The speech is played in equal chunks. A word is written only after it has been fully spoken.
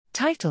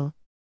Title: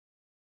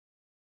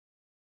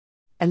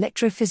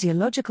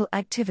 Electrophysiological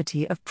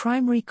activity of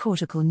primary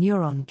cortical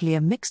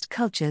neuron-glia mixed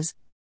cultures.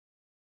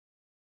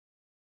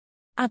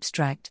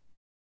 Abstract.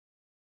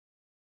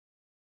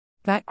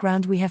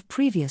 Background: we have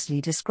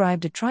previously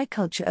described a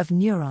triculture of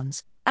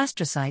neurons,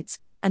 astrocytes,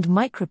 and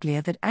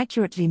microglia that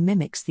accurately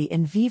mimics the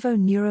in vivo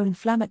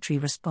neuroinflammatory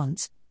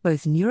response,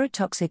 both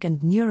neurotoxic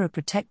and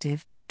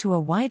neuroprotective, to a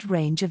wide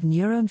range of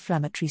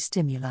neuroinflammatory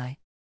stimuli.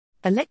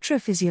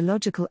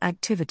 Electrophysiological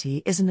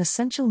activity is an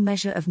essential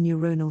measure of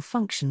neuronal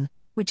function,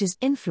 which is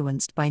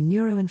influenced by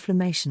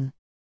neuroinflammation.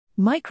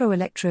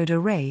 Microelectrode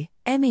array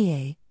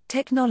 (MEA)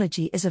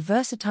 technology is a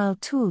versatile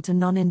tool to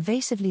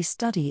non-invasively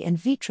study in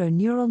vitro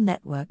neural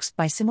networks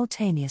by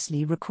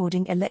simultaneously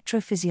recording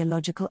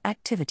electrophysiological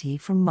activity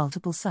from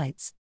multiple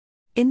sites.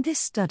 In this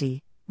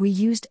study, we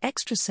used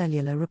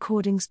extracellular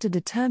recordings to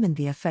determine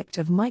the effect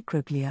of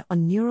microglia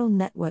on neural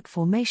network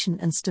formation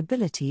and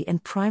stability in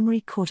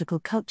primary cortical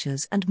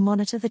cultures and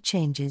monitor the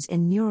changes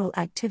in neural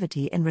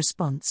activity in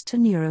response to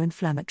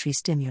neuroinflammatory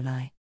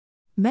stimuli.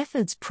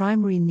 Methods: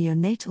 primary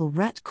neonatal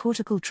rat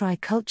cortical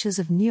tricultures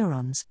of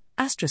neurons,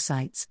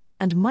 astrocytes,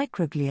 and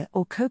microglia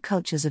or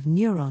co-cultures of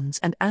neurons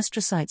and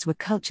astrocytes were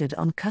cultured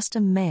on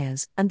custom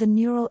mayas, and the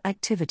neural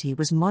activity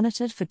was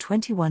monitored for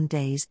 21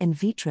 days in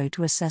vitro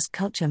to assess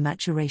culture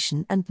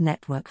maturation and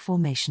network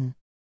formation.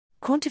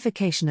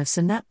 Quantification of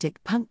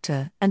synaptic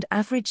puncture and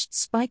averaged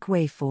spike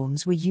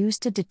waveforms were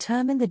used to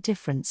determine the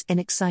difference in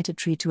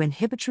excitatory to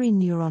inhibitory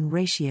neuron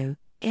ratio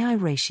 (AI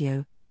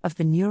ratio) of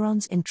the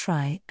neurons in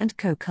tri- and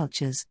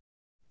co-cultures.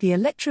 The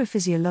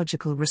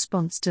electrophysiological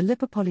response to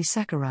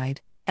lipopolysaccharide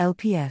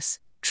 (LPS)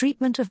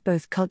 treatment of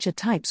both culture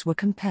types were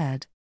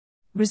compared.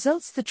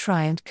 Results: the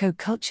tri- and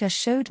co-culture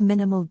showed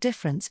minimal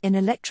difference in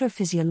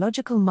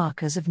electrophysiological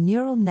markers of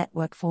neural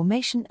network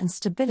formation and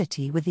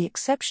stability, with the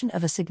exception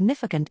of a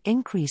significant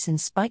increase in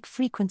spike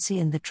frequency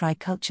in the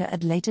triculture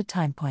at later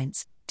time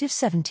points, div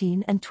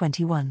 17 and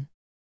 21.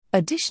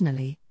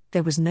 Additionally,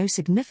 there was no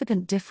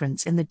significant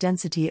difference in the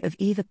density of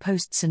either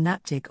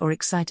postsynaptic or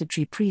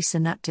excitatory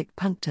presynaptic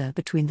puncture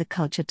between the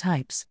culture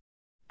types.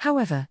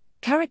 However,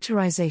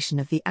 characterization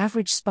of the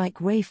average spike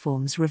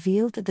waveforms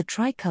revealed that the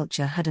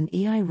triculture had an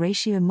EI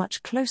ratio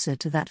much closer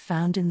to that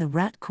found in the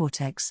rat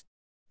cortex.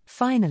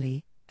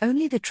 Finally,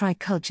 only the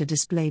triculture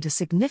displayed a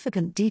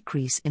significant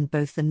decrease in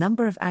both the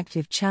number of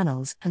active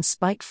channels and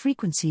spike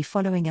frequency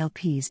following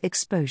LP's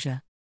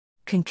exposure.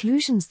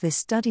 Conclusions: this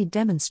study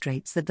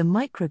demonstrates that the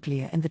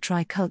microglia in the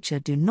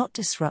triculture do not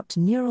disrupt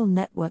neural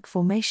network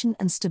formation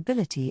and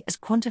stability as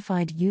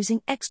quantified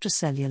using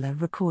extracellular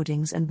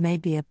recordings, and may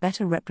be a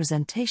better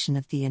representation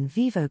of the in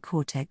vivo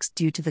cortex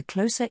due to the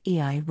closer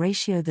EI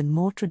ratio than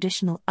more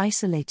traditional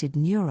isolated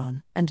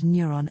neuron and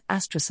neuron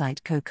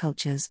astrocyte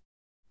co-cultures.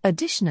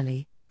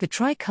 Additionally, the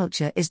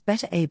triculture is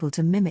better able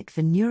to mimic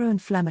the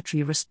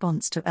neuroinflammatory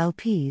response to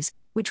LPs,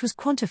 which was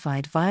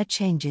quantified via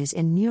changes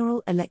in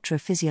neural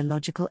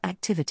electrophysiological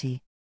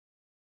activity.